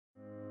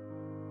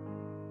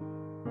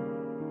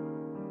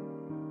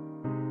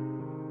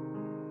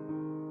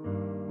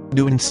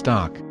New in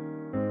stock.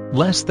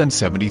 Less than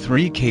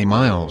 73k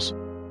miles.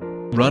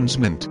 Runs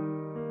mint.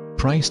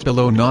 Priced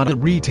below not at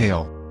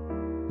retail.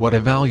 What a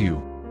value.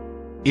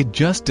 It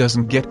just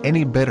doesn't get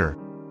any better.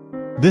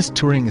 This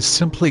Touring is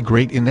simply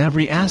great in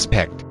every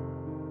aspect.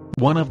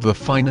 One of the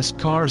finest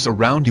cars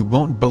around. You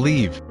won't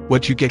believe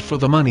what you get for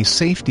the money.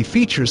 Safety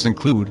features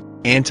include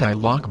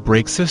anti-lock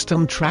brake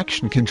system,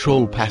 traction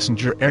control,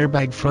 passenger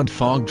airbag front,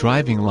 fog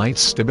driving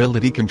lights,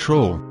 stability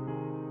control.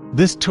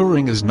 This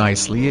Touring is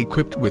nicely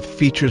equipped with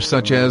features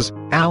such as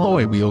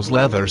alloy wheels,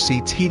 leather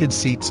seats, heated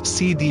seats,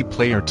 CD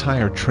player,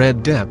 tire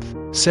tread depth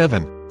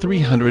 7,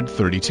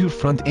 332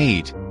 front,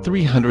 8,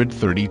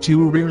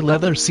 332 rear,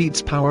 leather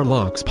seats, power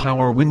locks,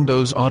 power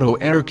windows, auto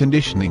air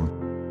conditioning.